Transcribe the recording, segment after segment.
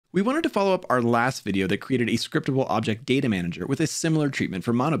We wanted to follow up our last video that created a scriptable object data manager with a similar treatment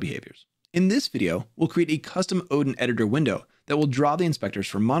for monobehaviors. In this video, we'll create a custom Odin Editor window that will draw the inspectors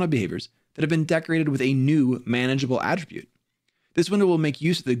for monobehaviors that have been decorated with a new manageable attribute. This window will make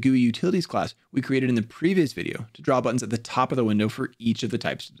use of the GUI utilities class we created in the previous video to draw buttons at the top of the window for each of the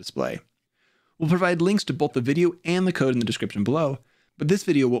types to display. We'll provide links to both the video and the code in the description below, but this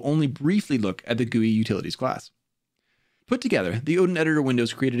video will only briefly look at the GUI utilities class. Put together, the Odin Editor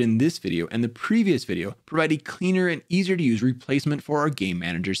windows created in this video and the previous video provide a cleaner and easier to use replacement for our Game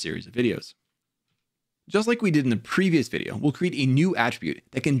Manager series of videos. Just like we did in the previous video, we'll create a new attribute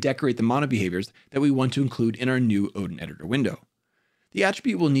that can decorate the monobehaviors that we want to include in our new Odin Editor window. The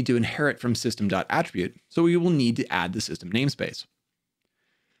attribute will need to inherit from system.attribute, so we will need to add the system namespace.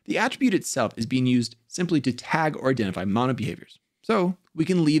 The attribute itself is being used simply to tag or identify monobehaviors, so we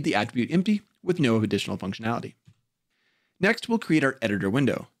can leave the attribute empty with no additional functionality. Next, we'll create our editor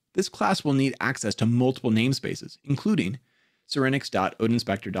window. This class will need access to multiple namespaces, including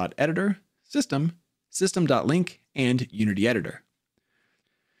Serenix.OdinInspector.editor, system, system.link, and Unity Editor.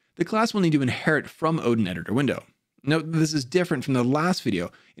 The class will need to inherit from Odin Editor window. Note that this is different from the last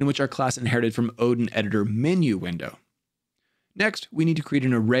video in which our class inherited from Odin Editor menu window. Next, we need to create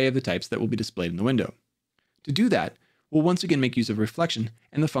an array of the types that will be displayed in the window. To do that, we'll once again make use of reflection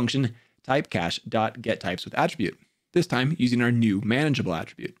and the function typecache.getTypesWithAttribute, this time using our new manageable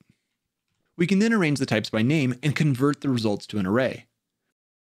attribute. We can then arrange the types by name and convert the results to an array.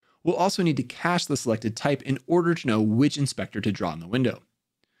 We'll also need to cache the selected type in order to know which inspector to draw in the window.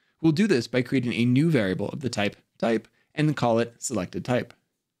 We'll do this by creating a new variable of the type and call it selectedType.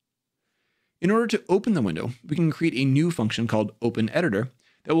 In order to open the window, we can create a new function called openEditor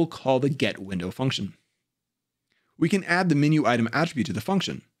that will call the getWindow function. We can add the menu item attribute to the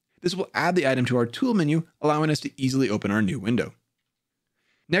function. This will add the item to our tool menu, allowing us to easily open our new window.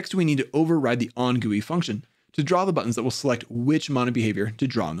 Next, we need to override the Ongui function to draw the buttons that will select which monobehavior to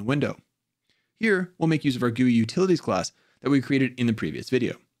draw in the window. Here, we'll make use of our GUI utilities class that we created in the previous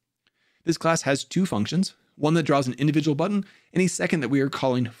video. This class has two functions, one that draws an individual button, and a second that we are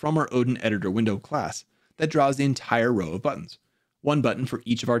calling from our Odin Editor window class that draws the entire row of buttons, one button for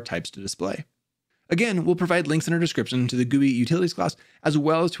each of our types to display. Again, we'll provide links in our description to the GUI utilities class as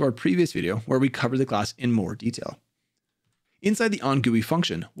well as to our previous video where we cover the class in more detail. Inside the onGUI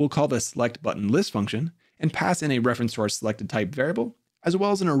function, we'll call the selectButtonList function and pass in a reference to our selectedType variable, as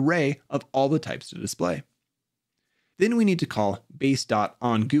well as an array of all the types to display. Then we need to call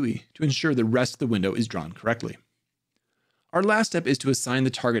base.onGUI to ensure the rest of the window is drawn correctly. Our last step is to assign the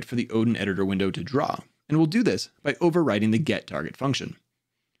target for the Odin Editor window to draw, and we'll do this by overriding the getTarget function.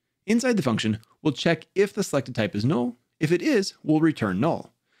 Inside the function, we'll check if the selected type is null. If it is, we'll return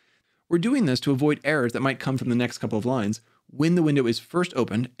null. We're doing this to avoid errors that might come from the next couple of lines when the window is first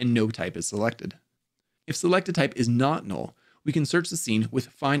opened and no type is selected. If selected type is not null, we can search the scene with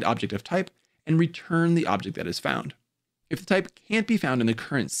findObjectOfType and return the object that is found. If the type can't be found in the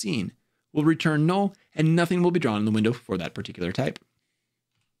current scene, we'll return null and nothing will be drawn in the window for that particular type.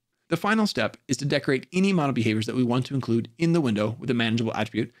 The final step is to decorate any monobehaviors that we want to include in the window with a manageable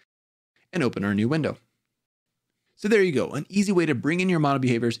attribute and open our new window. So there you go, an easy way to bring in your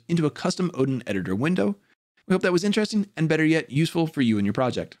monobehaviors into a custom Odin Editor window. We hope that was interesting and better yet, useful for you and your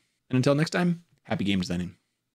project. And until next time, happy game designing.